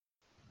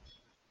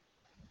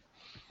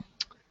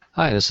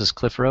Hi, this is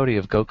Cliff Rohde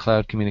of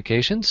GoatCloud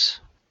Communications,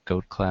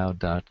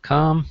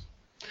 goatcloud.com.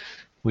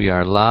 We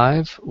are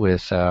live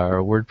with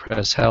our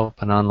WordPress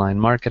help and online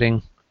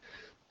marketing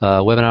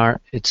webinar.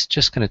 It's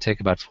just going to take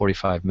about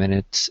 45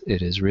 minutes.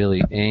 It is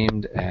really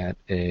aimed at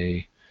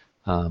at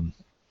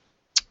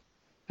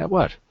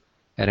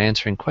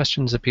answering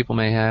questions that people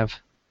may have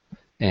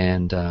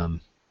and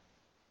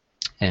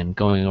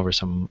going over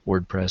some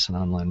WordPress and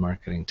online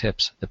marketing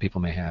tips that people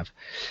may have.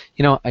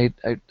 You know, I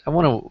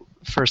want to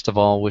first of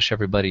all wish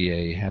everybody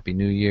a happy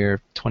new year.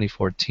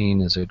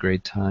 2014 is a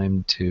great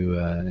time to,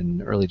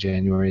 in early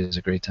January is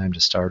a great time to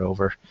start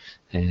over,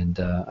 and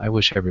I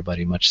wish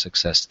everybody much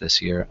success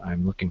this year.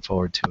 I'm looking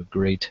forward to a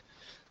great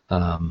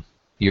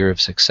year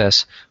of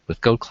success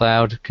with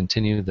GoatCloud.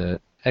 Continue the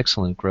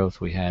excellent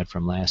growth we had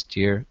from last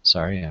year.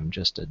 Sorry, I'm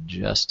just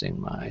adjusting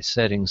my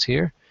settings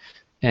here,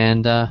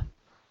 and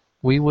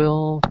we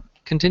will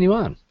continue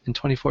on in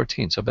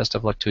 2014. So best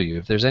of luck to you.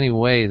 If there's any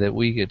way that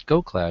we at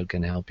GoatCloud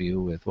can help you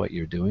with what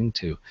you're doing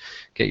to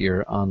get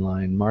your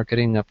online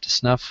marketing up to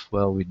snuff,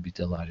 well, we'd be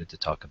delighted to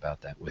talk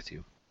about that with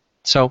you.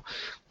 So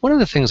one of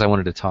the things I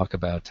wanted to talk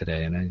about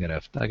today, and I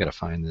gotta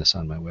find this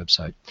on my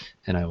website,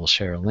 and I will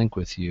share a link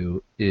with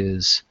you,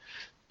 is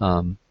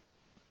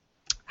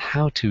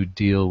how to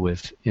deal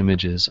with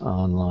images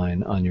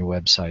online on your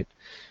website.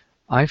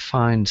 I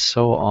find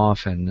so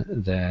often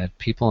that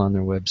people on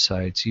their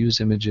websites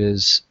use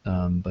images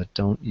but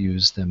don't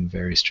use them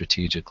very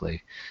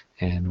strategically.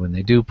 And when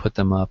they do put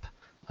them up,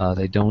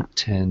 they don't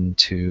tend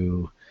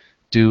to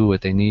do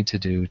what they need to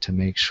do to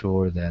make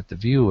sure that the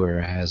viewer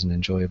has an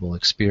enjoyable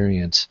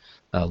experience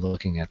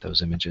looking at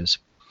those images.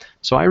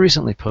 So I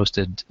recently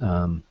posted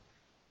a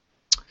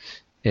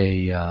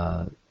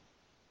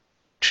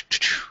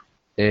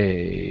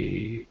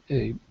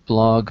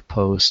blog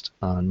post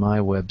on my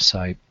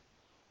website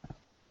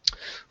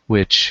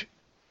which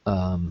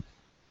I'm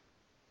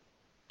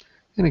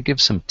going to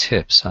give some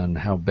tips on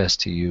how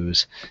best to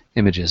use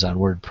images on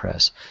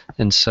WordPress.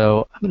 And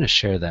so I'm going to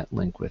share that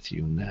link with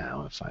you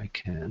now if I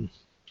can.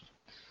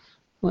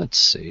 Let's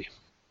see.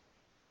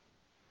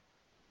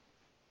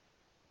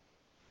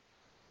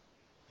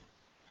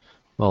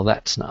 Well,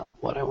 that's not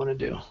what I want to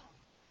do.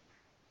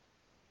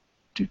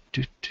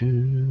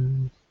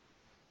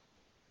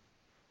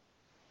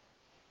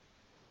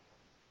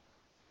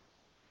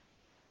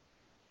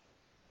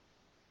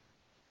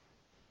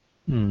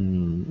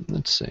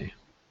 Let's see.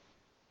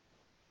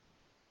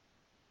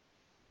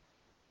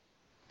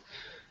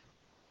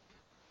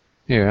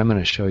 Here, I'm going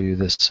to show you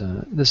this.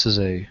 This is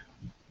an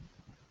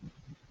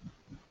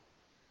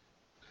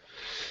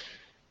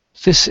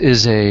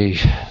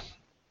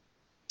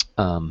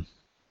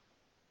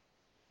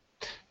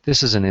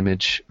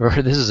image, or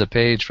this is a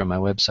page from my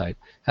website,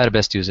 how to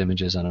best use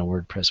images on a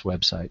WordPress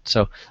website.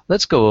 So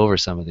let's go over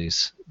some of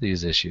these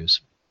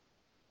issues.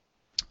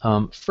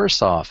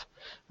 First off,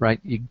 right,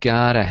 you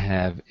gotta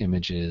have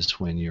images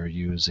when you're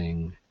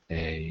using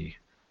when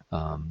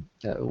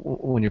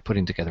you're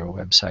putting together a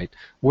website.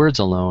 Words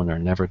alone are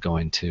never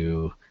going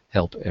to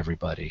help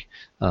everybody.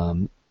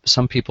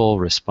 Some people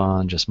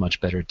respond just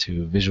much better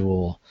to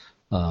visual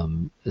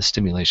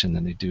stimulation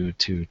than they do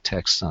to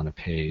text on a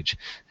page.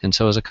 And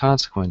so as a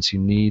consequence, you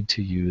need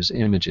to use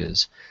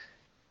images.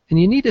 And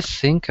you need to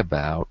think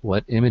about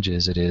what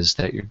images it is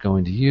that you're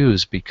going to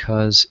use,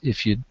 because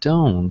if you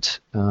don't,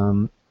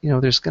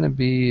 there's going to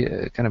be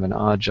kind of an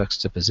odd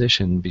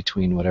juxtaposition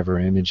between whatever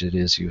image it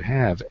is you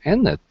have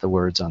and the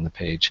words on the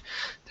page.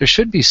 There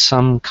should be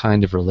some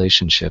kind of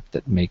relationship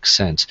that makes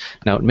sense.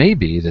 Now, it may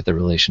be that the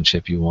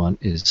relationship you want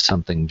is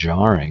something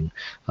jarring.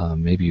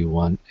 Maybe you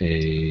want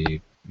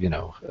a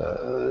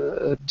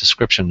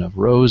description of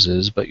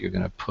roses, but you're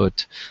going to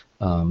put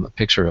a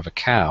picture of a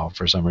cow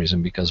for some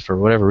reason, because for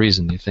whatever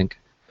reason you think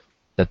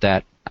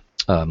that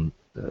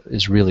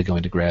is really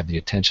going to grab the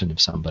attention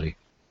of somebody.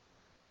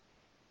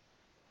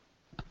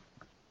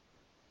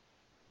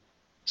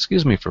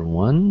 Excuse me for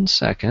 1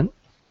 second.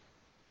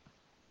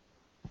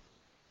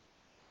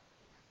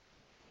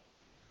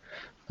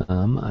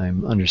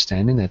 I'm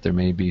understanding that there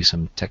may be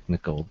some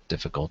technical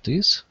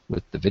difficulties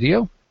with the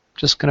video.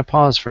 Just going to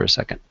pause for a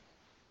second.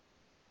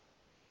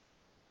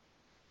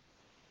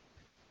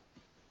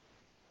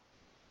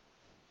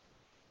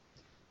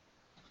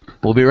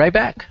 We'll be right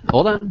back.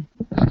 Hold on.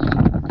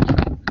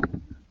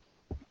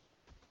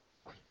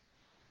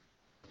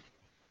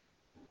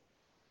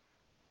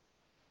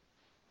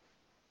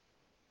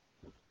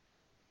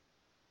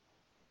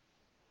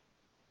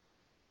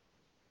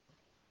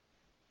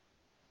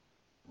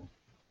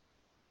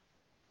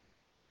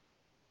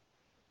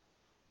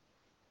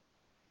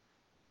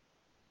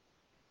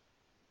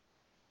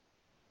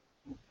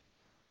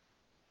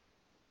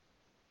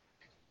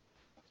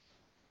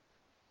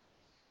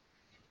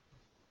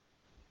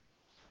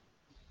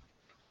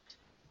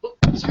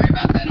 Sorry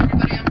about that,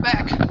 everybody. I'm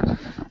back.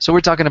 So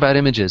we're talking about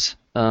images.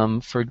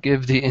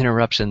 Forgive the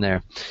interruption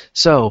there.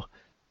 So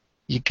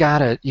you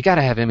gotta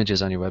have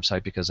images on your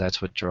website, because that's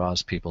what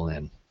draws people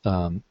in.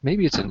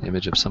 Maybe it's an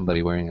image of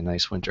somebody wearing a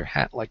nice winter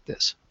hat like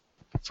this,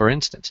 for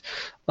instance.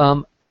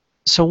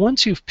 So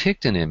once you've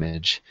picked an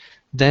image,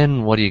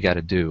 then what do you got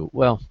to do?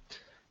 Well,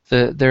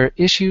 there are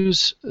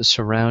issues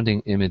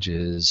surrounding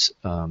images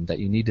that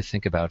you need to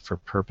think about for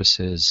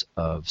purposes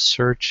of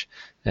search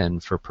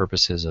and for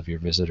purposes of your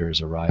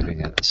visitors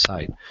arriving at the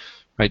site.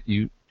 Right?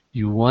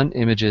 You want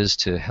images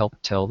to help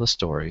tell the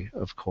story,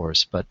 of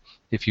course, but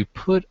if you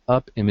put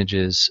up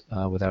images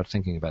without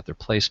thinking about their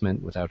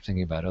placement, without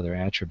thinking about other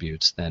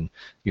attributes, then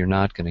you're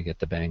not going to get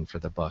the bang for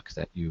the buck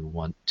that you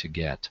want to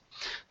get.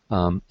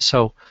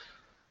 So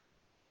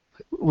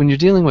when you're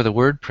dealing with a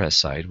WordPress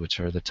site, which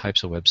are the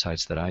types of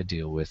websites that I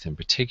deal with in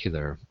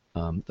particular,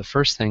 the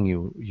first thing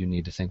you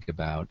need to think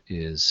about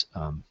is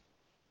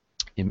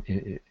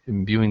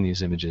imbuing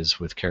these images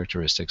with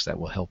characteristics that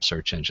will help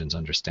search engines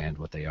understand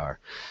what they are.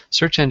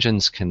 Search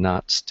engines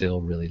cannot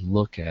still really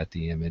look at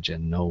the image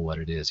and know what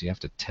it is. You have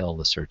to tell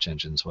the search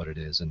engines what it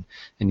is, and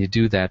you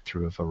do that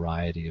through a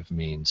variety of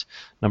means.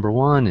 Number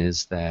one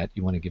is that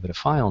you want to give it a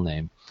file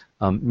name.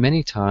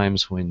 Many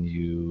times when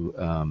you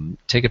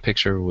take a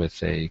picture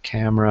with a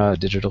camera, a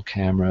digital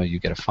camera, you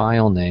get a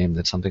file name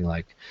that's something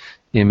like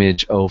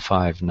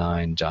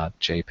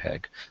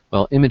image059.jpg.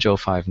 Well,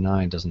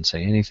 image059 doesn't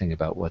say anything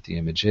about what the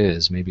image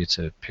is. Maybe it's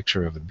a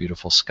picture of a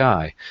beautiful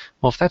sky.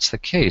 Well, if that's the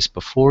case,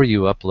 before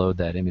you upload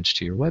that image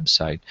to your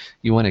website,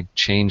 you want to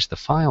change the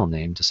file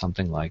name to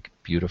something like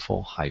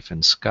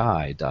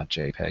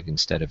beautiful-sky.jpg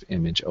instead of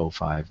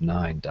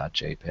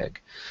image059.jpg.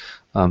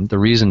 The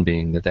reason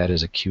being that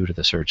is a cue to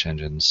the search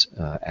engines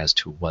as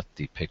to what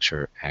the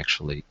picture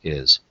actually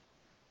is.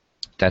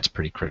 That's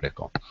pretty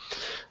critical.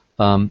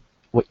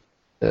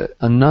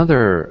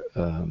 Another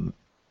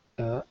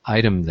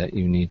item that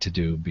you need to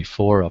do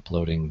before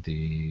uploading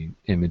the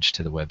image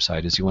to the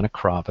website is you want to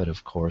crop it,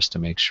 of course, to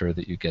make sure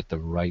that you get the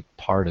right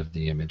part of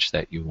the image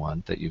that you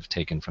want, that you've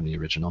taken from the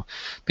original.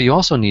 But you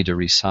also need to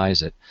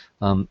resize it.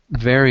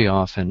 Very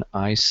often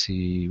I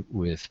see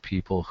with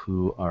people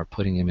who are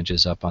putting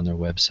images up on their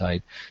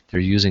website, they're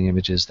using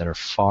images that are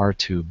far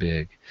too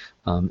big.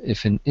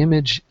 If an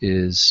image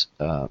is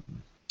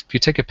if you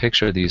take a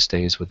picture these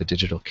days with a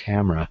digital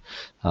camera,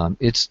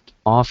 it's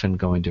often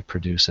going to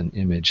produce an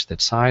image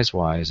that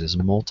size-wise is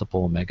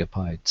multiple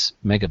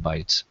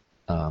megabytes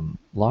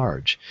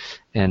large,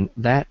 and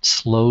that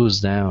slows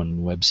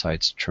down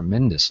websites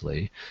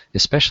tremendously,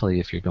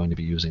 especially if you're going to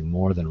be using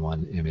more than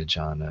one image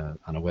on a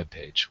web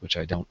page, which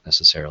I don't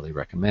necessarily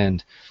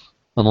recommend,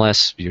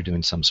 unless you're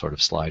doing some sort of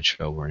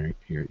slideshow where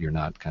you're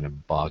not kind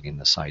of bogging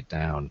the site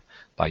down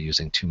by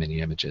using too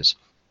many images.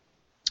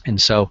 And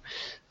so,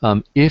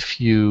 if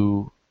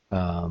you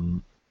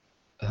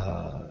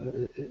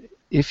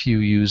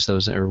use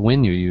those, or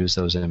when you use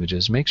those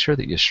images, make sure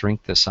that you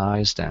shrink the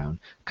size down.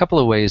 A couple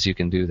of ways you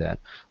can do that.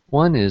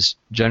 One is,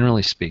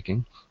 generally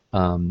speaking,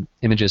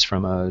 images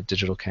from a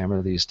digital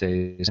camera these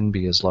days can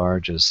be as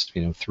large as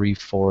 3,000,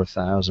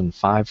 4,000,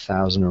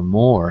 5,000 or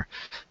more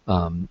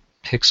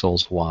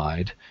pixels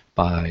wide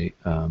by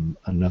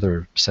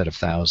another set of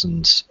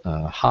thousands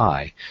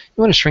high.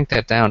 You want to shrink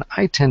that down.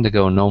 I tend to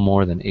go no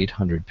more than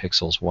 800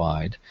 pixels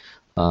wide,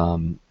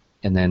 and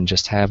then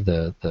just have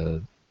the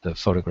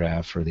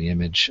photograph or the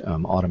image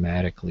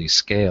automatically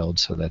scaled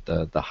so that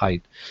the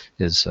height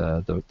is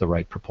the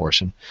right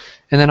proportion.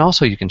 And then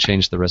also you can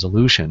change the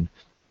resolution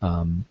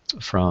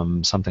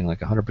from something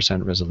like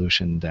 100%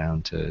 resolution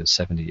down to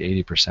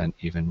 70-80%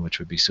 even, which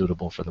would be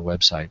suitable for the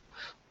website.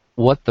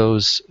 What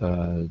those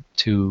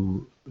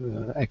two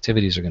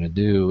activities are going to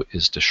do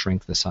is to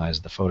shrink the size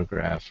of the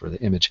photograph or the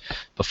image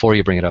before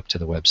you bring it up to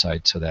the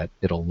website, so that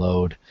it'll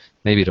load.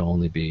 Maybe it'll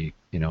only be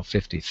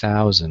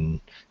 50,000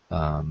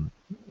 or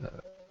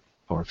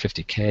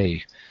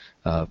 50K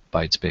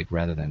bytes big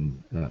rather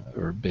than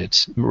or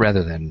bits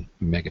rather than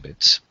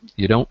megabits.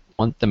 You don't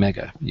want the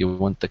mega, you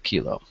want the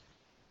kilo.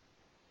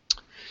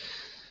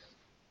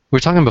 We were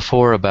talking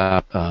before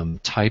about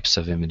types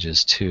of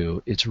images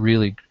too. It's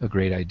really a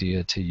great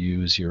idea to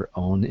use your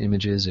own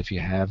images if you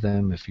have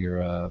them. If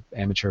you're an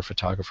amateur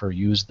photographer,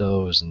 use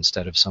those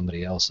instead of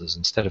somebody else's,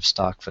 instead of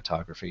stock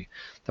photography.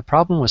 The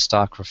problem with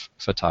stock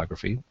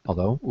photography,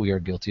 although we are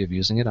guilty of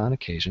using it on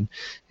occasion,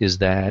 is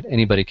that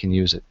anybody can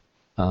use it.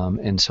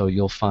 And so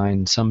you'll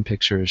find some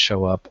pictures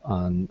show up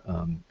on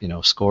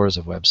scores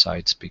of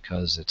websites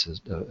because it's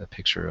a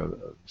picture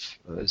of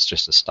it's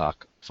just a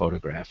stock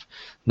photograph,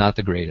 not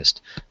the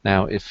greatest.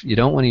 Now, if you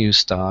don't want to use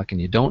stock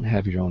and you don't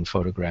have your own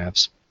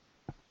photographs,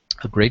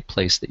 a great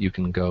place that you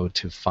can go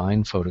to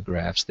find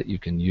photographs that you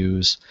can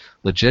use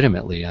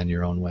legitimately on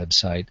your own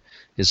website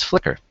is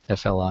Flickr,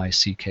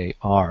 FLICKR.com.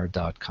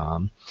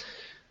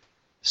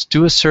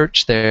 Do a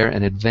search there,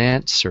 an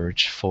advanced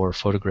search for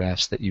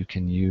photographs that you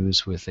can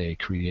use with a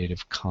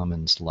Creative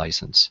Commons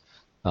license.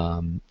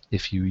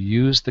 If you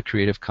use the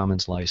Creative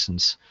Commons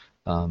license,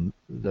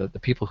 the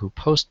people who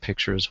post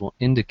pictures will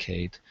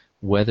indicate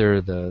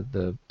whether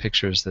the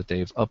pictures that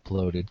they've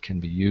uploaded can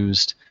be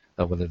used,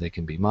 whether they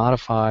can be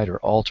modified or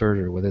altered,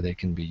 or whether they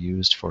can be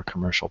used for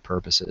commercial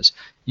purposes.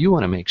 You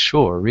want to make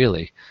sure,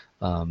 really,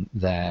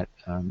 that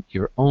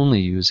you're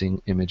only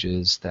using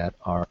images that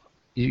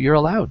you're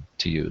allowed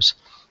to use.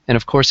 And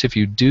of course, if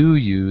you do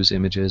use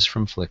images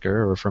from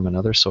Flickr or from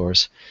another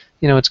source,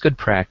 it's good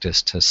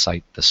practice to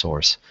cite the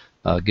source.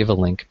 Give a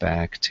link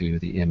back to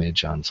the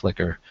image on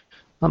Flickr.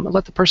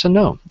 Let the person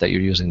know that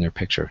you're using their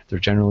picture. They're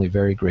generally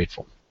very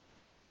grateful.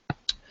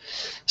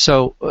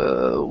 So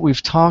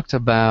we've talked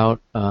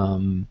about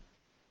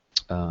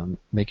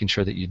making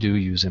sure that you do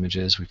use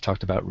images. We've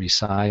talked about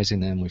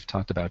resizing them. We've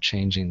talked about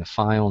changing the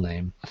file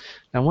name.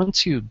 Now,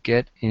 once you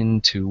get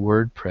into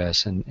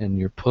WordPress and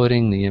you're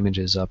putting the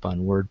images up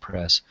on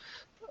WordPress,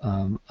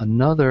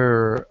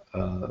 another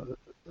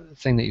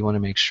thing that you want to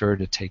make sure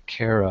to take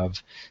care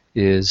of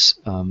is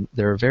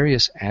there are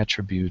various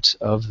attributes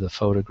of the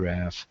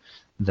photograph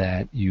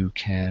that you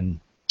can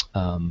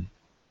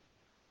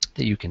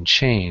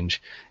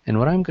change. And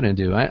what I'm going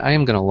to do, I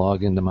am going to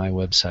log into my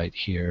website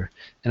here,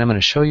 and I'm going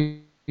to show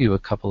you a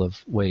couple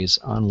of ways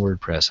on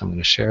WordPress. I'm going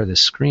to share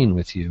this screen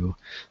with you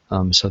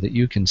so that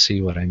you can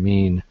see what I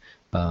mean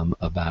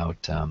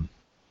about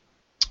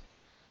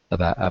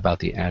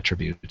the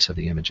attributes of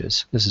the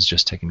images. This is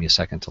just taking me a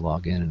second to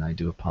log in, and I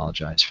do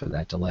apologize for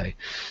that delay.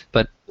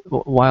 But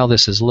while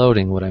this is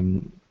loading, what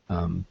I'm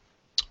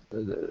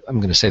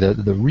going to say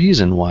that the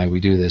reason why we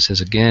do this is,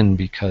 again,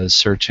 because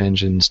search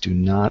engines do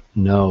not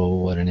know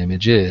what an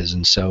image is,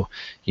 and so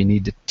you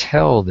need to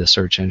tell the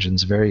search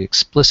engines very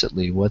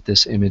explicitly what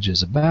this image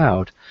is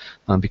about,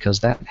 because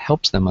that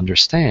helps them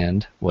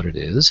understand what it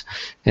is,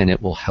 and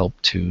it will help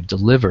to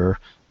deliver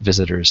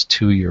visitors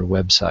to your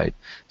website.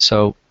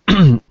 So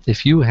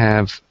if you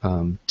have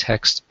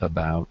text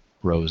about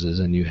roses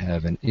and you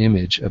have an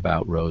image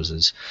about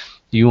roses,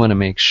 you want to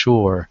make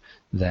sure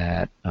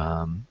that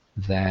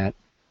that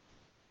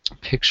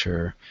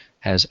picture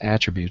has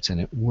attributes in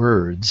it,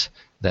 words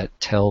that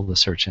tell the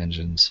search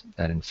engines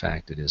that in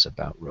fact it is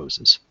about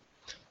roses.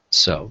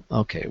 So,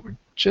 okay, we're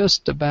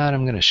just about,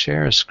 I'm going to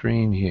share a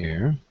screen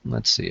here.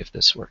 Let's see if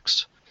this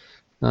works.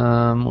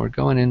 We're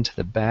going into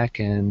the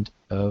back end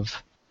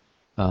of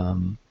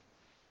my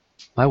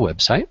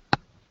website,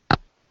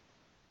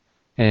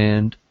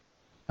 and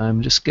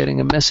I'm just getting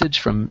a message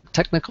from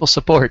technical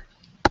support.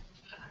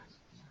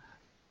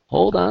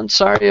 Hold on,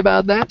 sorry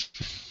about that.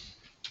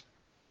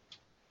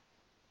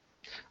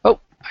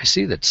 I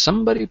see that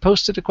somebody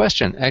posted a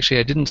question.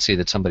 Actually, I didn't see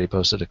that somebody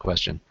posted a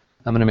question.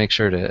 I'm going to make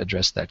sure to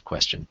address that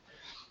question.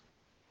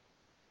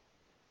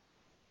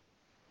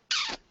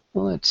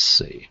 Let's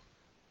see.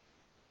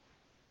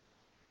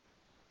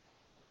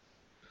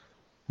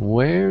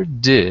 Where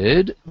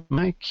did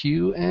my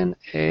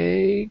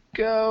Q&A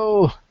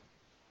go?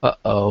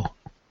 Uh-oh.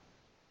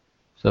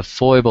 The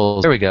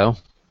foibles. There we go.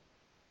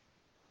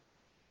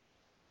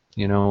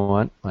 You know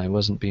what? I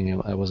wasn't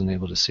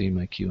able to see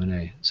my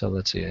Q&A. So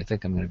let's see. I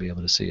think I'm going to be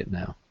able to see it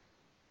now.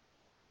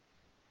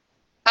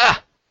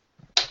 Ah!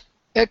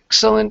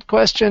 Excellent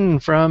question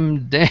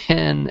from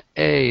Dan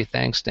A.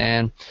 Thanks,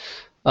 Dan.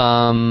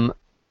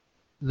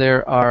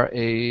 There are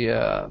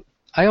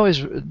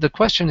the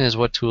question is,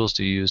 what tools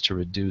do you use to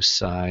reduce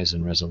size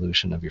and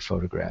resolution of your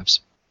photographs?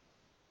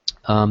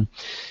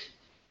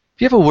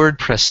 If you have a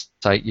WordPress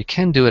site, you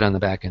can do it on the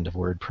back end of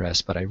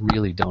WordPress, but I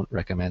really don't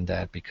recommend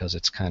that because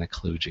it's kind of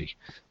kludgy.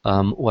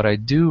 What I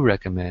do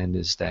recommend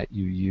is that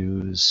you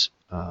use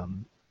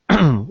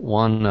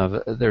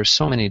there's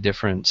so many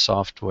different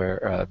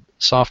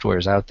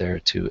softwares out there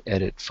to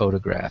edit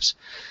photographs.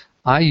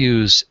 I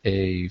use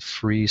a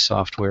free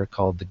software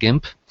called the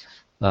GIMP.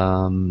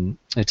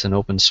 It's an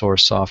open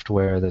source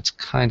software that's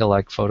kind of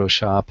like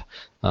Photoshop.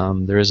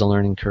 There is a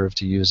learning curve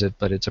to use it,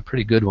 but it's a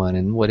pretty good one.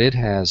 And what it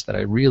has that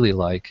I really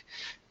like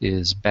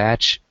is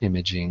batch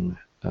imaging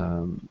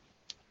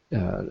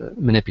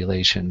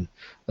manipulation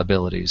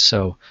abilities.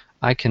 So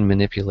I can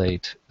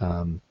manipulate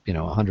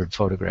 100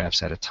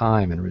 photographs at a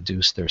time and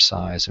reduce their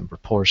size and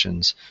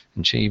proportions,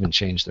 and even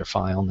change their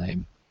file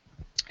name.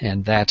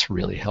 And that's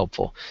really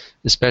helpful,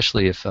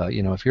 especially if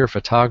if you're a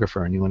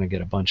photographer and you want to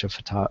get a bunch of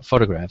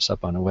photographs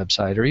up on a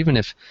website, or even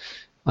if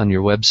on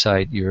your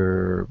website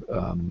you're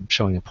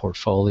showing a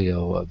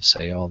portfolio of,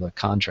 say, all the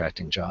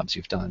contracting jobs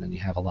you've done, and you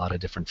have a lot of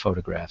different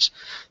photographs.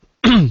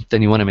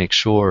 Then you want to make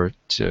sure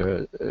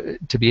to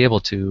be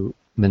able to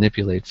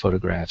manipulate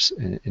photographs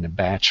in a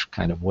batch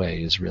kind of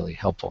way is really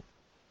helpful.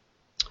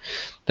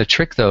 The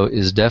trick, though,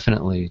 is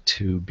definitely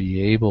to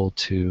be able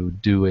to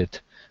do it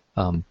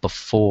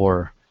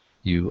before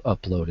you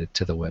upload it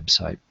to the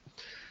website.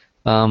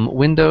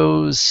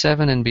 Windows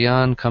 7 and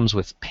beyond comes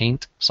with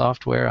Paint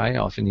software. I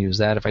often use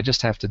that. If I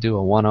just have to do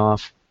a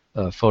one-off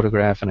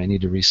photograph and I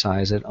need to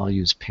resize it, I'll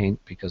use Paint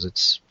because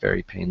it's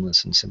very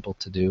painless and simple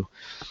to do.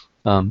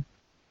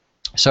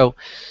 So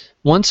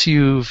once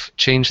you've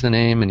changed the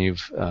name and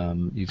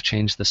you've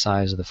changed the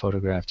size of the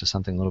photograph to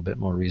something a little bit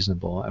more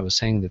reasonable, I was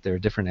saying that there are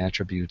different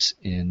attributes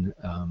in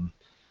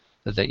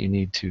that you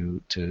need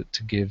to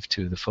give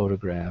to the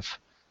photograph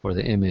or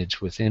the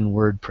image within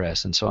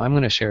WordPress. And so I'm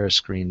going to share a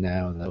screen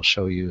now and that'll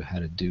show you how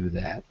to do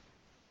that.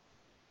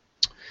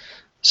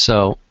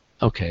 So,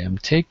 okay, I'm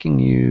taking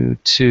you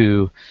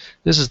to,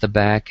 this is the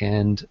back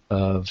end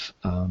of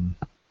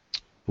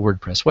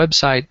WordPress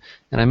website,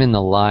 and I'm in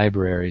the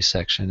library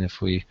section.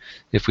 If we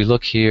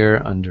look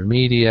here under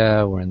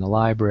media, we're in the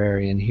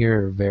library, and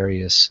here are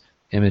various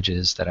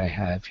images that I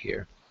have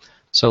here.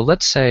 So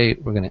let's say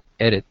we're going to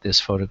edit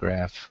this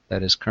photograph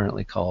that is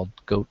currently called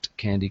Goat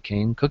Candy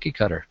Cane Cookie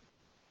Cutter.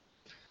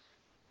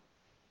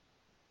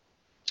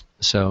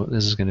 So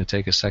this is going to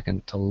take a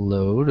second to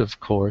load, of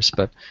course,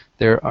 but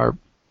there are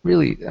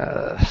really,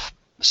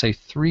 say,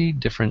 3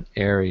 different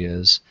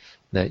areas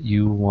that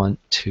you want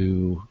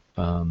to,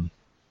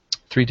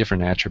 3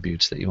 different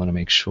attributes that you want to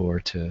make sure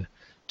to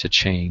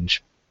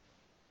change.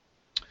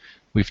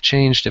 We've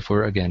changed, if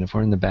we're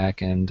in the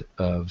back end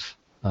of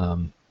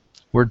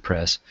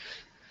WordPress,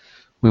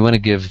 we want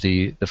to give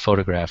the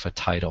photograph a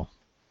title.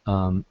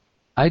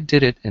 I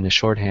did it in a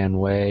shorthand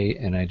way,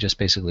 and I just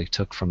basically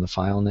took from the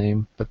file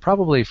name. But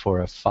probably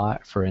for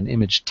an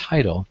image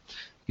title,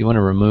 you want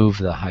to remove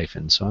the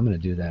hyphen. So I'm going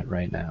to do that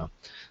right now.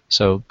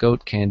 So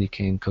Goat Candy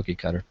Cane Cookie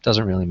Cutter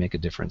doesn't really make a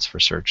difference for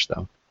search,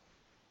 though.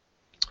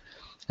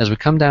 As we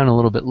come down a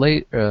little bit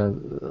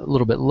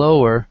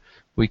lower,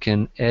 we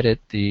can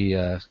edit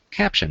the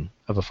caption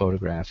of a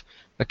photograph.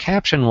 A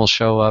caption will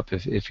show up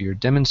if you're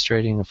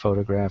demonstrating a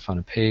photograph on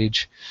a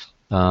page.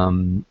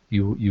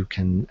 You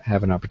can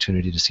have an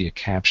opportunity to see a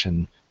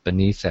caption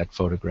beneath that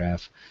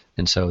photograph.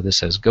 And so this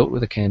says, "Goat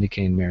with a candy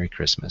cane, Merry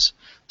Christmas."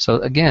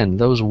 So again,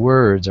 those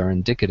words are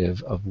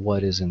indicative of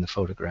what is in the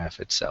photograph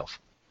itself.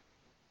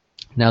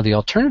 Now the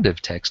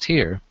alternative text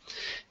here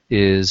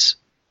is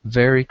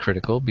very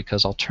critical,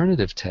 because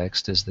alternative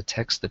text is the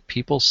text that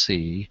people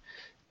see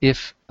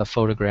if a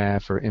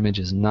photograph or image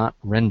is not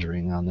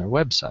rendering on their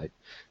website.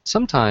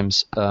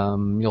 Sometimes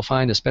you'll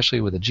find,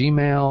 especially with a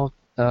Gmail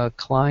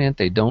client,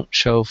 they don't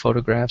show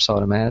photographs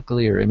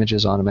automatically or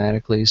images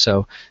automatically,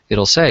 so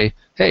it'll say,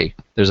 hey,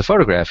 there's a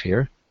photograph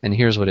here, and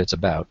here's what it's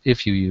about,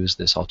 if you use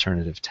this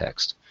alternative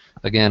text.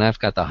 Again, I've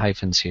got the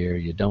hyphens here.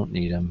 You don't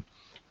need them,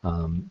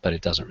 but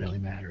it doesn't really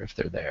matter if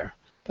they're there.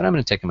 But I'm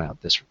going to take them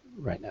out this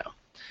right now.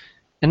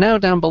 And now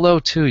down below,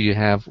 too, you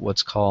have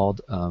what's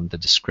called the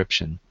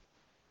description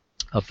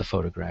of the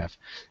photograph.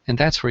 And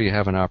that's where you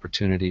have an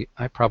opportunity.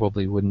 I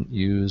probably wouldn't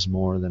use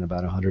more than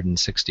about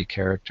 160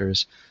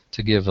 characters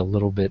to give a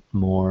little bit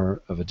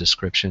more of a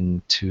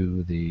description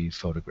to the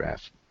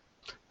photograph.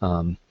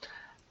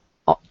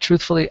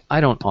 Truthfully, I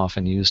don't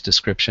often use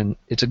description.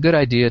 It's a good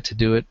idea to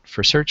do it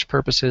for search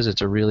purposes.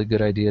 It's a really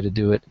good idea to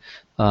do it.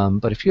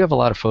 But if you have a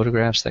lot of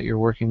photographs that you're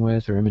working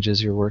with or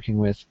images you're working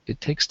with, it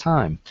takes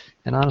time.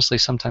 And honestly,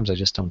 sometimes I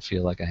just don't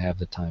feel like I have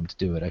the time to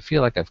do it. I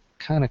feel like I've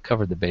kind of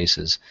covered the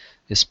bases,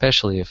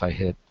 especially if I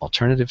hit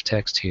alternative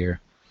text here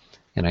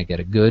and I get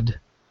a good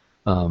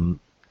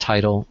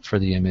title for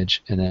the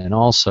image. And then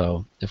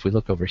also, if we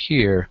look over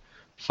here,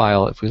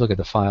 if we look at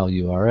the file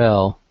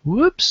URL,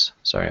 whoops,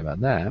 sorry about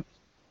that.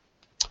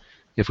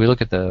 If we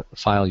look at the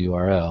file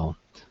URL,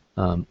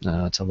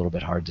 it's a little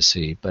bit hard to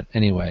see, but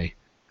anyway,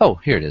 oh,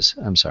 here it is.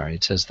 I'm sorry,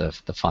 it says the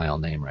file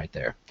name right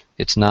there.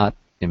 It's not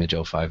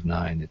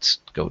image059, it's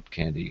Goat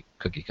Candy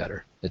Cookie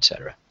Cutter,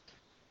 etc.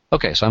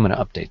 Okay, so I'm going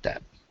to update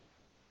that.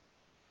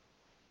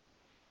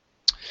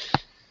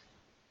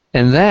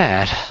 And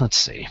that, let's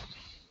see.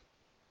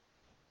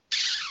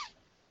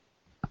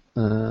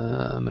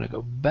 I'm going to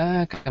go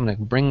back. I'm going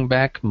to bring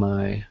back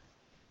my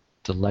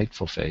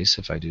delightful face,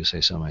 if I do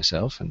say so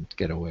myself, and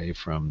get away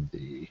from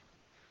the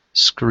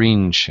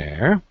screen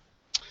share.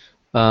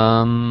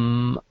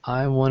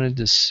 I wanted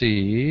to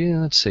see,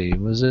 let's see,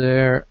 was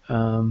there,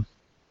 I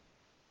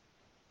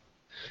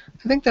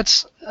think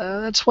that's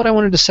what I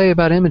wanted to say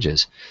about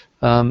images.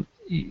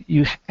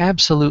 You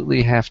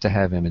absolutely have to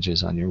have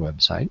images on your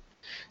website.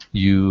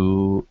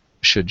 You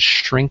should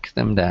shrink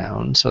them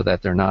down so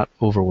that they're not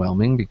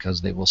overwhelming,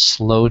 because they will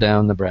slow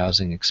down the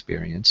browsing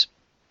experience.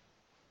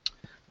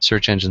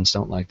 Search engines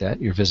don't like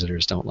that. Your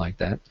visitors don't like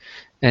that.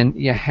 And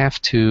you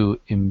have to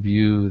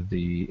imbue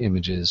the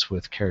images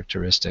with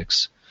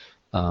characteristics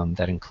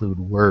that include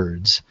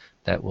words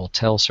that will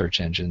tell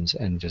search engines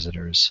and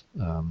visitors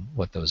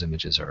what those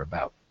images are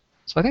about.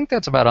 So I think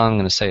that's about all I'm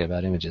going to say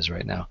about images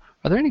right now.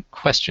 Are there any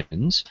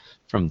questions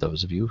from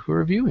those of you who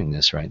are viewing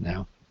this right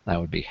now? I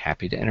would be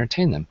happy to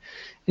entertain them.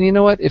 And you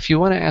know what? If you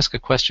want to ask a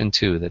question,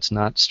 too, that's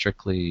not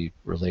strictly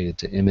related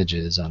to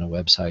images on a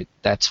website,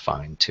 that's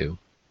fine, too.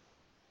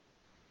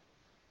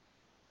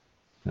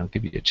 And I'll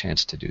give you a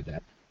chance to do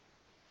that.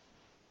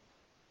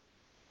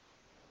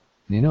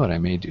 And you know what I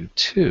may do,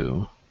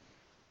 too,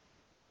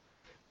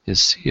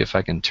 is see if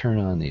I can turn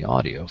on the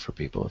audio for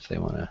people if they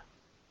want to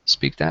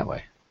speak that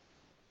way.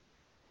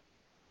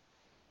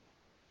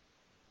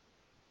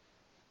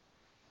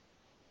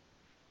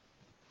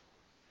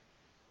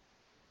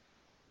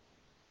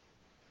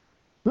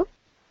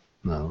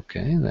 Oh,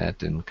 okay, that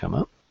didn't come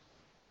up.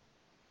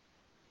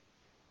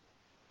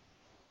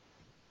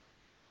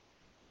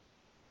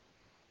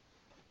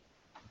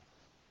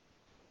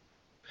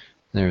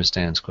 There's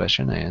Dan's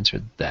question. I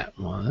answered that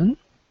one.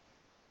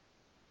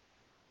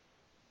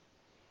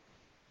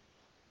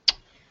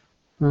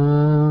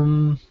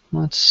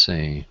 Let's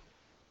see.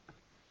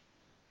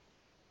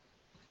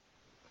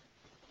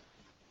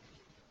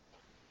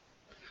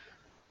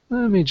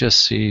 let me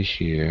just see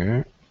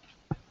here.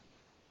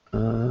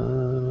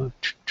 There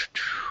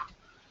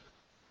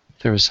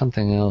was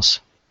something else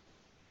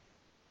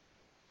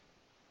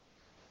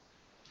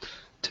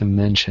to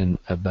mention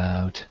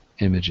about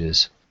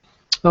images.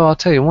 Oh, I'll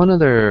tell you one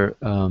other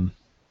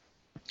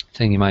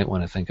thing you might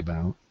want to think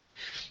about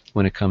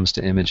when it comes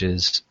to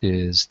images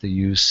is the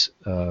use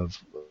of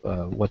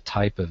what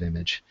type of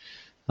image.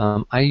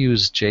 I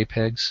use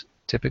JPEGs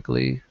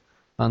typically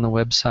on the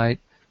website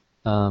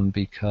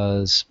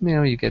because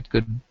you get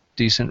good,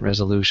 decent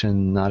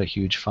resolution, not a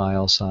huge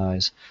file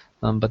size.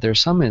 But there are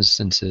some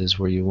instances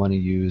where you want to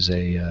use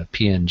a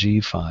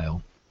PNG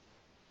file,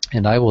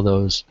 and I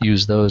will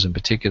use those in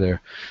particular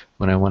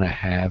when I want to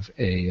have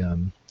a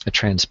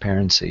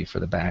transparency for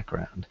the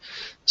background.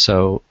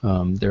 So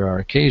there are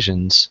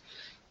occasions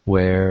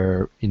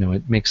where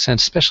it makes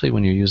sense, especially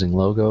when you're using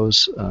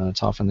logos.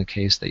 It's often the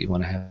case that you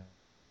want to have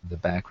the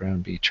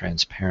background be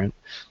transparent.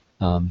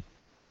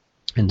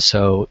 And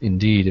so,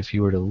 indeed, if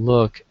you were to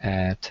look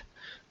at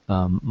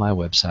my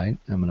website,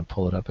 I'm going to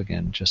pull it up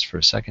again just for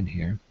a second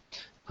here.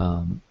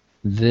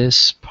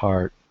 This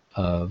part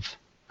of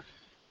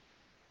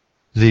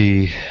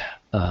the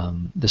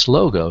this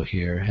logo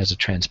here has a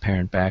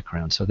transparent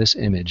background, so this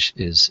image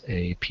is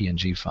a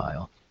PNG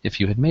file. If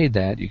you had made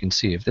that, you can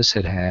see if this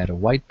had a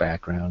white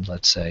background,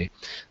 let's say,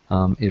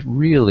 it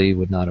really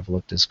would not have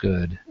looked as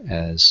good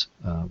as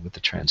with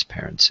the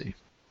transparency.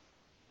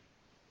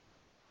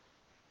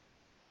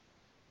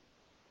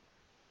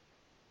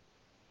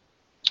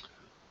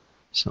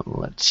 So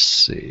let's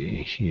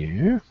see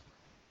here.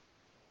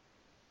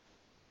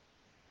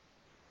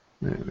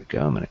 There we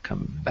go. I'm going to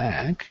come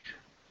back.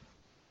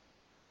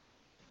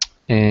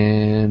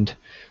 And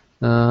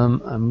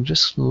I'm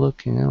just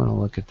looking. I want to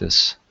look at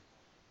this.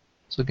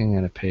 I was looking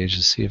at a page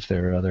to see if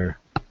there are other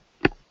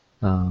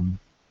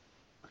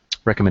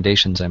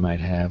recommendations I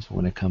might have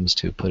when it comes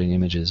to putting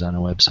images on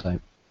a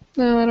website.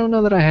 No, I don't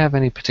know that I have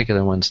any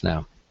particular ones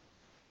now.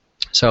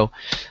 So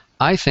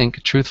I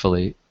think,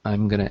 truthfully,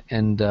 I'm going to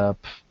end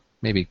up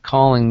maybe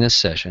calling this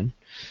session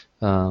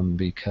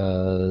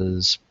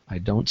because I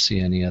don't see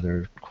any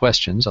other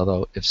questions,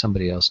 although if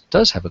somebody else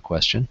does have a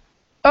question.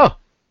 Oh,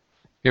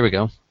 here we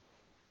go.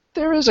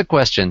 There is a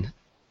question.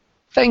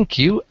 Thank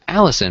you,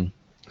 Allison.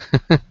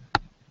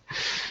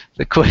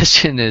 The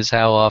question is,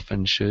 how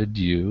often should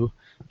you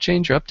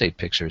change or update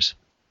pictures?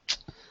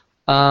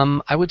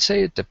 I would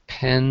say it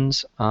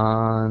depends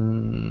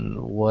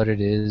on what it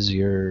is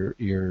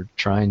you're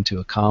trying to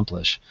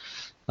accomplish.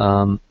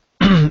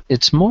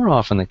 It's more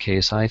often the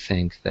case, I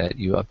think, that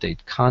you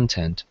update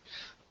content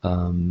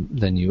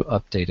than you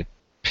update a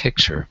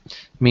picture,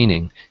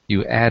 meaning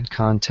you add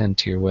content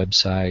to your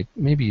website,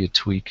 maybe you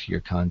tweak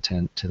your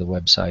content to the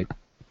website,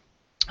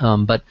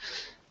 but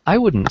I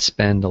wouldn't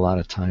spend a lot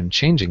of time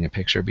changing a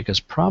picture because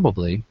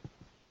probably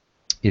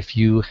if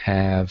you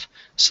have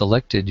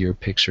selected your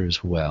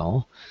pictures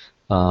well,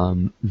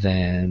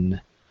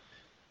 then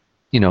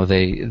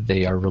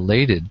they are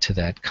related to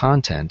that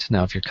content.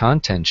 Now, if your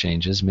content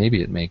changes,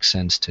 maybe it makes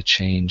sense to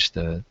change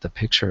the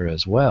picture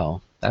as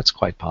well. That's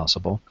quite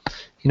possible.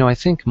 I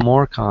think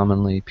more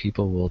commonly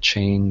people will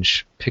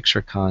change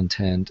picture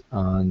content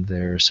on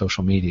their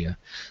social media.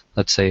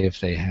 Let's say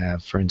if they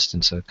have, for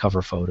instance, a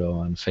cover photo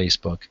on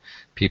Facebook,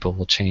 people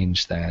will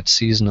change that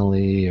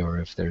seasonally, or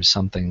if there's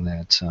something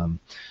that's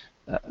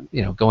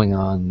going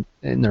on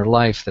in their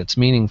life that's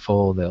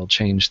meaningful, they'll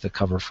change the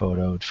cover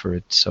photo for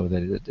it so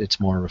that it's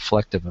more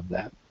reflective of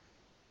that.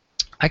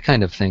 I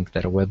kind of think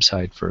that a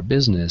website for a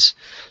business,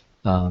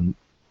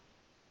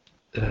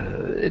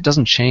 it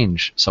doesn't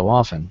change so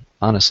often,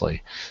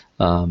 honestly.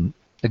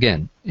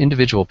 Again,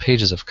 individual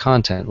pages of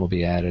content will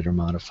be added or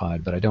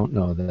modified, but I don't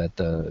know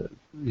that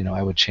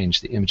I would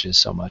change the images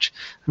so much.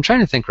 I'm trying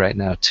to think right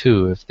now,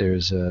 too, if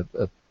there's a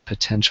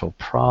potential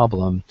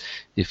problem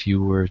if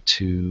you were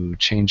to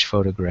change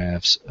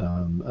photographs,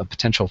 a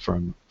potential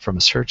from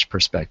a search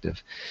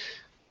perspective.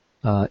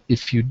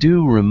 If you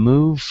do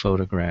remove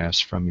photographs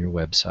from your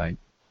website,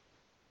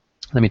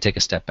 let me take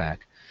a step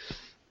back.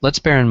 Let's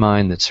bear in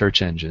mind that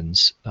search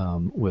engines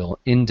will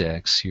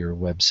index your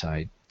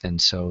website,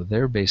 and so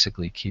they're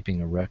basically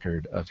keeping a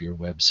record of your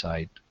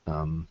website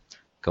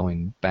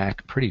going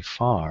back pretty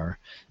far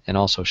and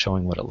also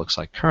showing what it looks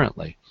like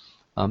currently.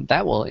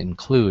 That will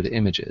include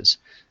images.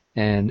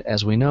 And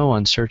as we know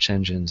on search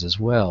engines as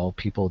well,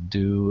 people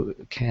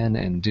can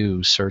and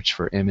do search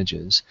for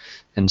images.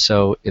 And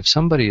so if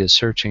somebody is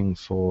searching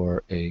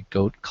for a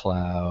goat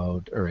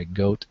cloud or a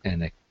goat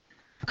and a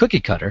cookie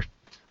cutter,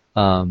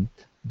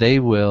 they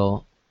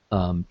will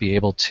be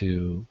able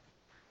to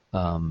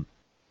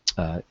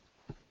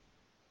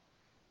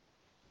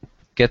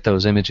get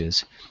those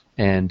images,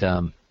 and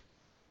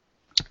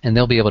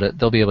they'll be able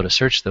to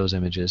search those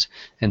images.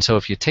 And so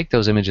if you take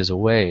those images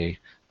away,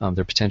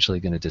 they're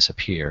potentially going to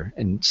disappear.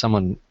 And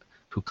someone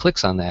who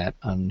clicks on that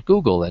on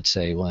Google, let's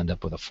say, will end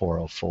up with a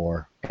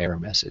 404 error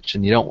message,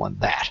 and you don't want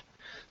that.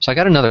 So I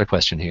got another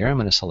question here. I'm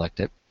going to select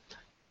it.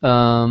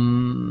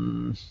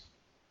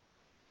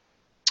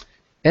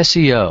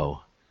 SEO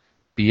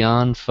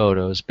beyond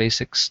photos,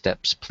 basic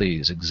steps,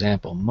 please.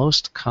 Example,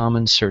 most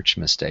common search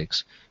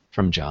mistakes.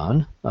 From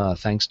John.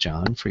 Thanks,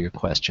 John, for your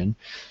question.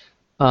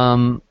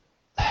 Some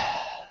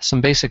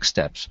basic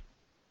steps.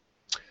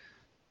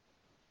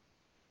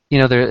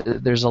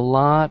 There's a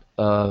lot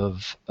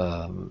of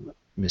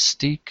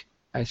mystique,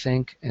 I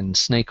think, and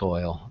snake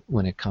oil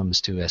when it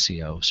comes to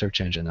SEO, search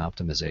engine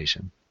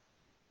optimization.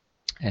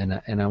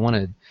 And I want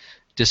to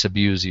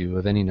disabuse you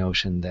of any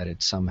notion that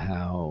it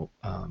somehow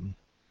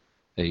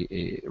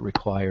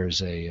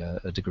requires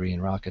a degree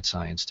in rocket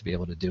science to be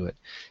able to do it.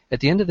 At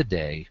the end of the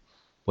day,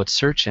 what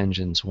search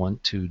engines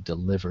want to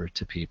deliver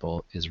to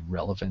people is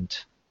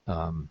relevant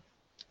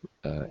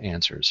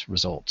answers,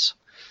 results.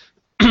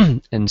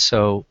 And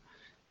so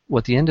what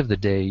at the end of the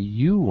day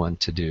you want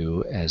to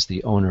do as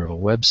the owner of a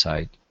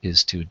website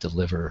is to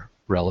deliver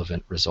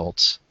relevant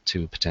results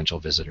to potential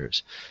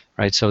visitors,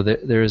 right? So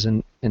there is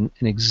an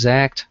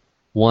exact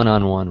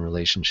one-on-one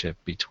relationship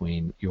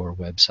between your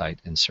website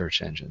and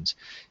search engines.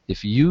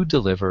 If you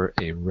deliver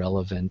a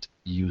relevant,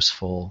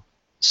 useful,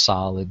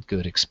 solid,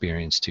 good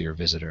experience to your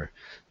visitor,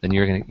 then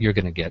you're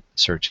gonna get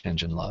search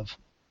engine love,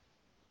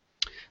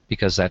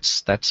 because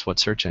that's what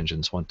search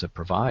engines want to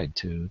provide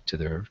to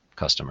their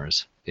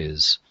customers,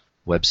 is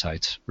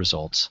websites,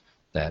 results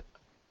that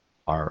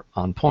are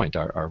on point,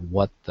 are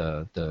what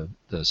the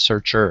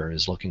searcher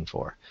is looking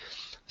for.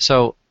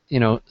 So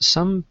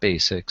some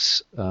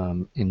basics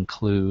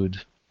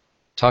include,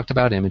 talked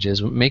about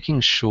images,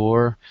 making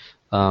sure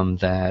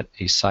that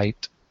a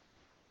site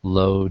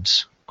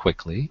loads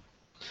quickly.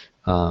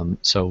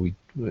 So we,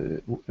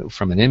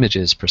 from an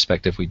images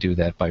perspective, we do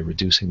that by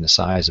reducing the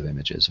size of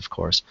images, of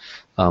course.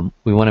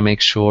 We want to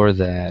make sure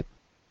that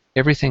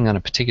everything on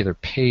a particular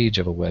page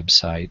of a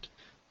website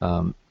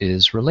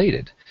is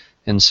related.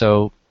 And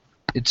so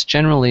it's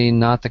generally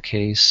not the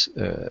case,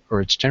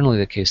 or it's generally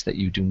the case that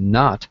you do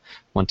not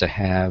want to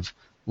have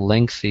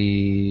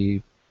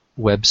lengthy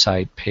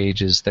website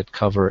pages that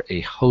cover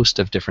a host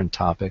of different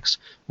topics.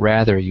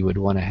 Rather, you would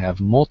want to have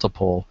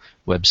multiple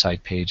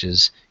website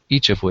pages,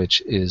 each of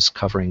which is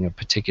covering a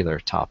particular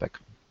topic.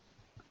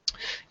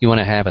 You want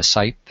to have a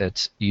site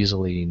that's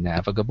easily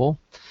navigable.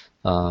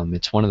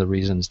 It's one of the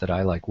reasons that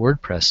I like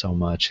WordPress so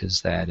much,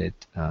 is that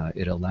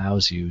it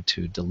allows you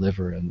to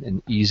deliver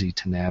an easy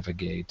to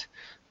navigate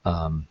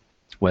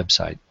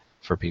website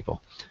for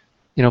people.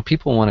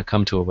 People want to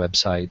come to a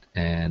website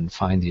and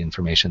find the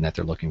information that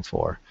they're looking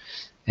for,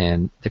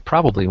 and they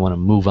probably want to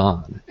move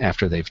on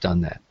after they've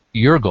done that.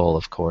 Your goal,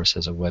 of course,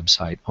 as a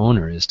website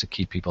owner is to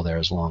keep people there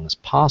as long as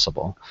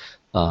possible,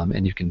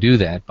 and you can do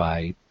that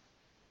by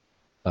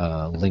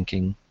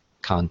linking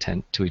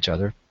content to each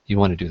other. You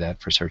want to do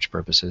that for search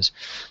purposes.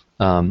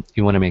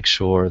 You want to make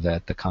sure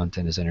that the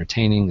content is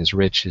entertaining, is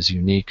rich, is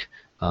unique,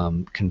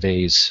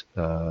 conveys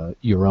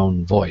your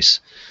own voice.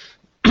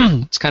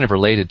 It's kind of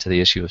related to the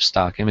issue of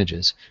stock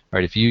images,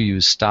 right? If you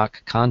use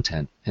stock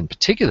content, and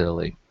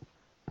particularly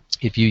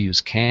if you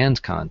use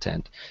canned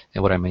content,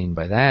 and what I mean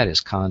by that is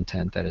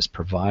content that is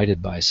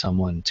provided by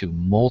someone to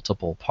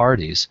multiple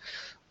parties,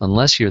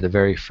 unless you're the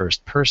very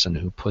first person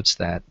who puts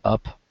that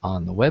up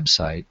on the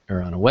website,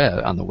 or on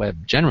the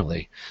web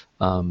generally,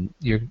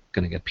 you're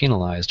going to get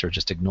penalized or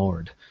just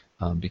ignored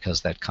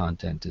because that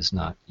content is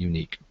not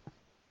unique.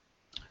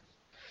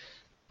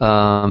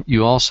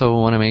 You also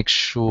want to make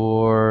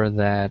sure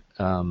that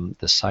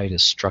the site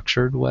is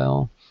structured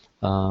well.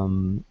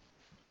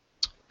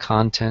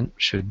 Content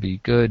should be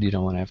good. You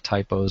don't want to have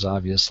typos,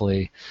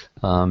 obviously.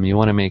 You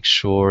want to make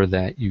sure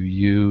that you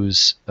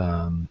use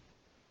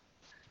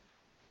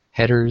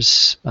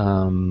headers,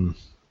 right,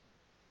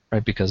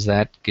 because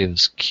that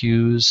gives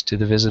cues to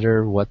the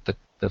visitor what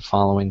the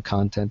following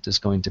content is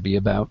going to be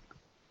about.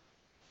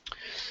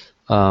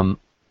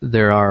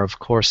 There are, of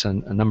course, a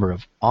number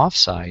of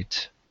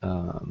off-site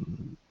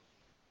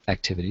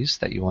activities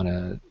that you want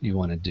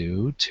to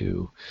do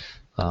to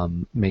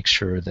make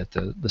sure that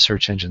the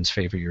search engines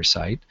favor your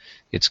site.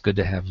 It's good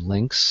to have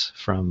links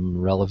from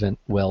relevant,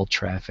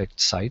 well-trafficked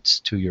sites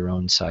to your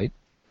own site.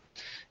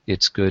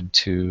 It's good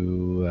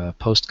to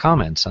post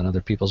comments on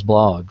other people's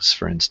blogs,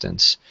 for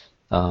instance,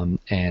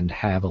 and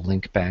have a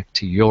link back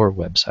to your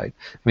website.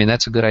 I mean,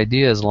 that's a good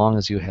idea as long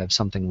as you have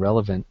something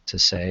relevant to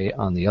say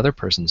on the other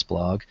person's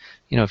blog.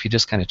 If you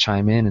just kind of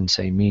chime in and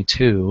say, "me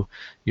too,"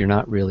 you're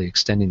not really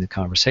extending the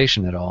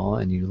conversation at all,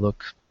 and you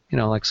look,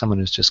 like someone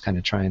who's just kind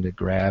of trying to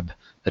grab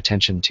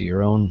attention to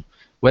your own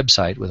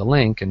website with a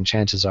link, and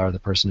chances are the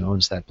person who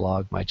owns that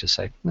blog might just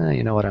say,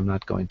 "You know what, I'm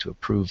not going to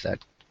approve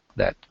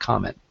that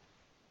comment."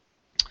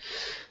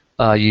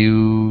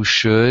 You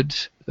should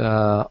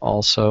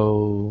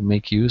also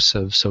make use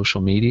of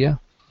social media,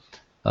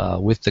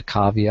 with the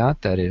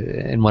caveat that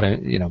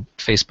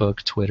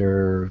Facebook,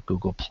 Twitter,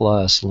 Google+,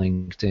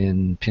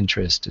 LinkedIn,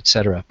 Pinterest,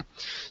 etc.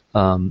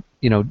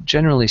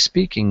 Generally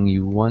speaking,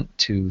 you want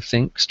to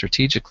think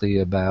strategically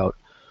about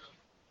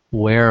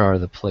where are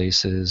the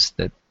places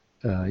that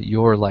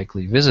your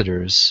likely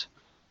visitors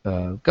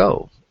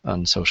go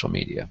on social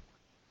media.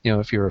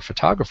 If you're a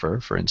photographer,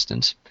 for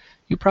instance,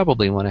 you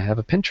probably want to have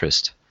a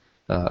Pinterest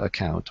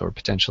account, or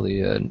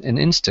potentially an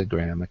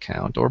Instagram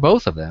account, or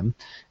both of them,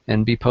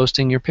 and be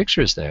posting your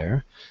pictures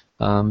there,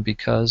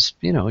 because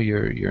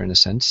you're in a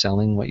sense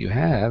selling what you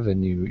have,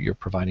 and you're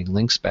providing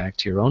links back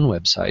to your own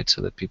website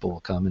so that people will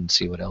come and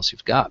see what else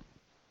you've got.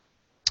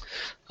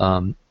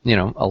 A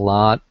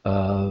lot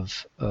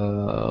of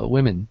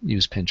women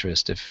use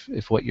Pinterest.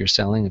 If what you're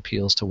selling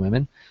appeals to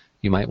women,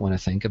 you might want to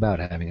think about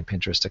having a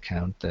Pinterest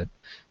account that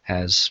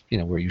has,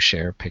 where you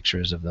share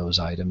pictures of those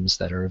items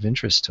that are of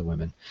interest to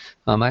women.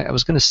 I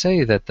was going to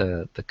say that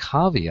the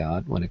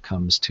caveat when it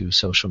comes to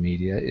social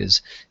media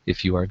is,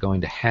 if you are going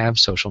to have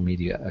social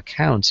media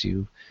accounts,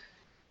 you're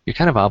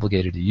kind of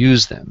obligated to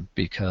use them,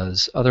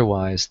 because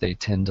otherwise they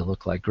tend to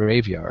look like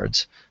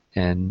graveyards,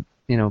 and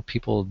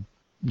people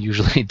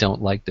usually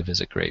don't like to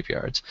visit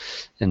graveyards.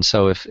 And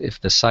so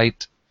if the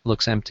site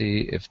looks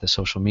empty, if the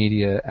social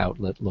media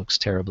outlet looks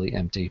terribly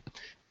empty,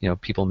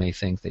 people may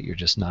think that you're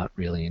just not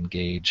really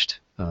engaged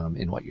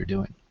in what you're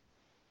doing.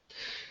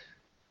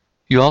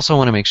 You also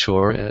want to make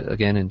sure,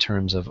 again, in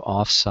terms of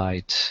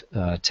off-site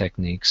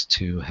techniques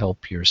to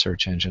help your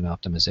search engine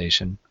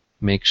optimization,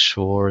 make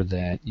sure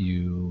that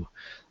you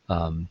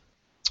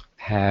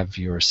have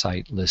your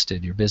site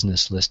listed, your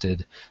business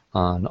listed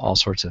on all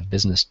sorts of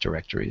business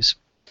directories.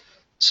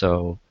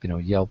 So,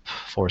 Yelp,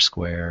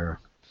 Foursquare,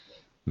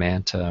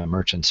 Manta,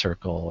 Merchant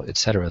Circle,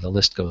 etc. The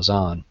list goes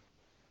on.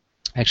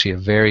 Actually, a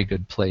very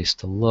good place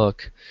to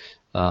look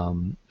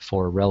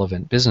for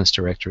relevant business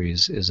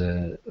directories is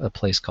a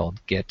place called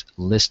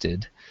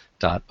getlisted.org.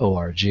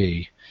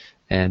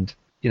 And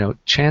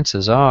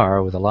chances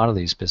are, with a lot of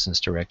these business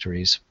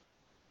directories,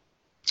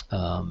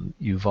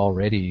 you've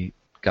already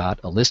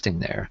got a listing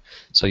there,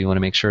 so you want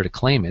to make sure to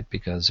claim it,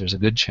 because there's a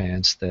good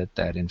chance that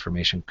that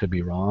information could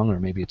be wrong, or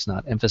maybe it's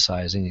not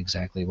emphasizing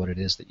exactly what it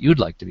is that you'd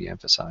like to be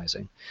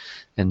emphasizing.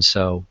 And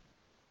so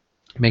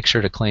make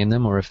sure to claim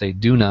them, or if they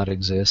do not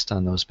exist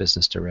on those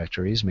business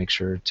directories, make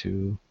sure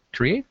to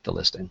create the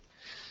listing.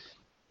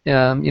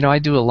 I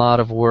do a lot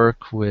of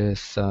work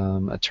with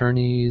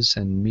attorneys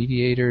and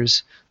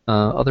mediators,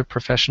 other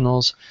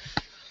professionals,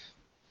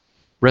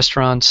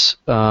 restaurants,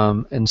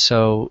 and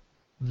so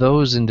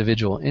those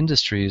individual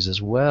industries as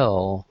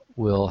well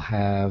will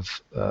have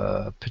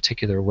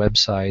particular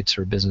websites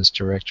or business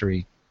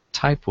directory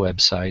type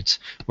websites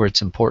where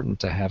it's important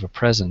to have a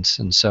presence.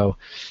 And so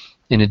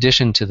in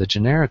addition to the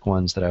generic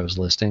ones that I was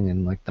listing,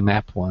 and like the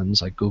map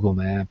ones like Google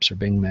Maps or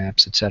Bing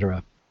Maps,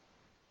 etc.,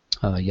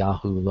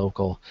 Yahoo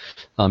Local,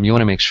 you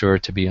want to make sure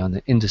to be on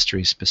the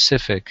industry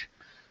specific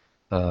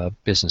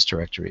business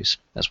directories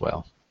as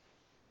well.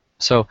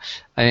 So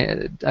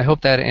I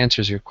hope that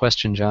answers your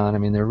question, John. I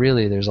mean,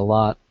 there's a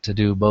lot to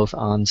do both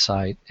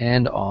on-site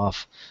and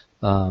off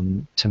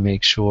to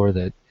make sure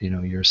that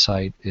your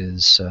site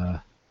is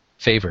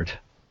favored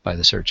by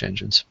the search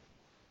engines.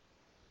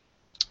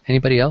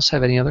 Anybody else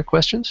have any other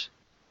questions?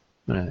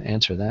 I'm going to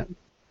answer that.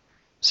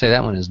 Say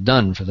that one is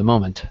done for the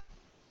moment.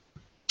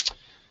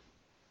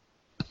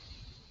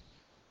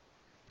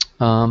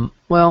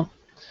 Well,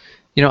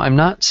 I'm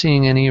not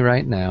seeing any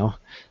right now.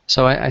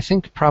 So I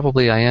think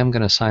probably I am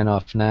going to sign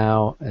off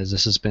now, as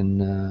this has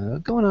been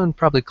going on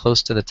probably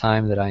close to the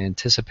time that I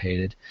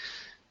anticipated.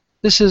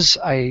 This is,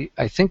 I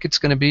think it's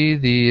going to be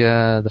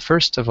the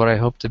first of what I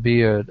hope to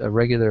be a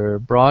regular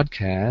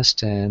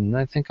broadcast, and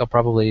I think I'll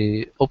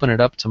probably open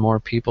it up to more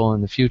people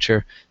in the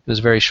future. It was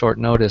very short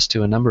notice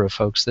to a number of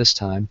folks this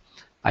time.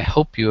 I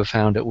hope you have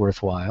found it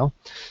worthwhile.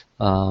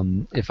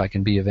 If I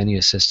can be of any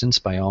assistance,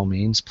 by all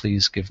means,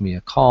 please give me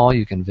a call.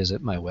 You can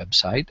visit my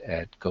website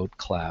at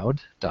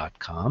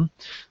goatcloud.com,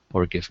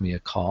 or give me a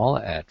call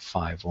at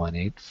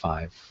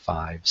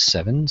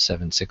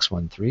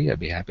 518-557-7613. I'd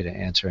be happy to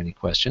answer any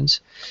questions.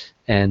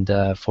 And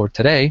for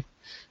today,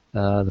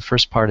 the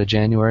first part of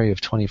January of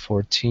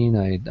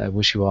 2014, I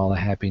wish you all a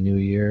Happy New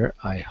Year.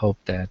 I hope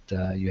that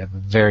you have a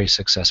very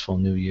successful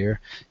New Year.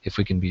 If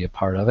we can be a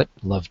part of it,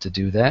 love to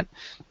do that.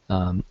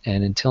 And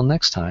until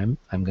next time,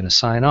 I'm going to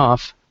sign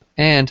off.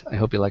 And I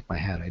hope you like my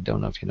hat. I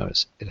don't know if you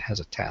noticed, it has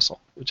a tassel,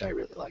 which I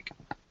really like.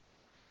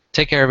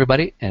 Take care,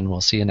 everybody, and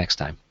we'll see you next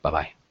time.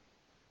 Bye-bye.